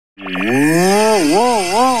And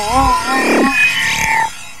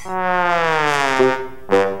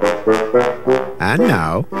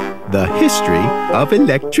now, the history of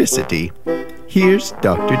electricity. Here's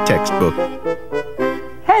Dr. Textbook.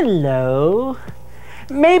 Hello.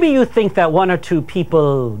 Maybe you think that one or two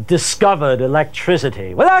people discovered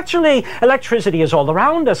electricity. Well, actually, electricity is all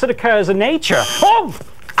around us. It occurs in nature. Oh!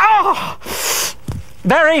 Ah!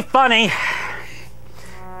 Very funny.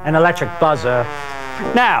 An electric buzzer.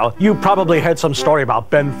 Now, you probably heard some story about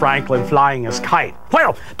Ben Franklin flying his kite.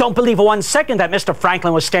 Well, don't believe for 1 second that Mr.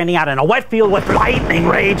 Franklin was standing out in a wet field with lightning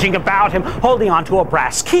raging about him, holding onto a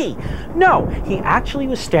brass key. No, he actually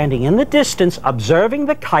was standing in the distance, observing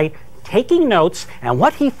the kite, taking notes, and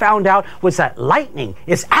what he found out was that lightning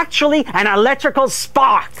is actually an electrical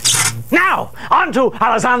spark. Now, on to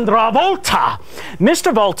Alessandro Volta.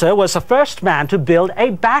 Mr. Volta was the first man to build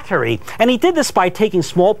a battery, and he did this by taking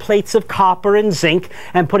small plates of copper and zinc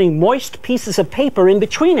and putting moist pieces of paper in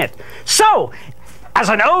between it. So, as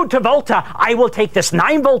an ode to Volta, I will take this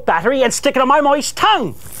 9-volt battery and stick it on my moist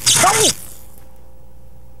tongue. Oh!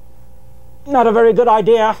 Not a very good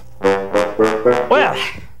idea. Well,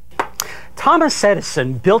 Thomas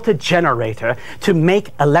Edison built a generator to make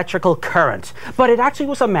electrical current, but it actually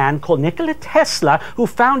was a man called Nikola Tesla who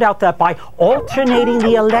found out that by alternating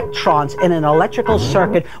the electrons in an electrical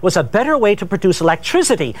circuit was a better way to produce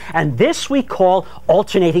electricity, and this we call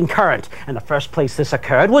alternating current. And the first place this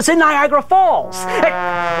occurred was in Niagara Falls.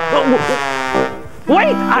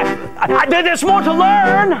 Wait, there's more to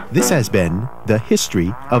learn. This has been the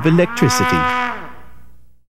history of electricity.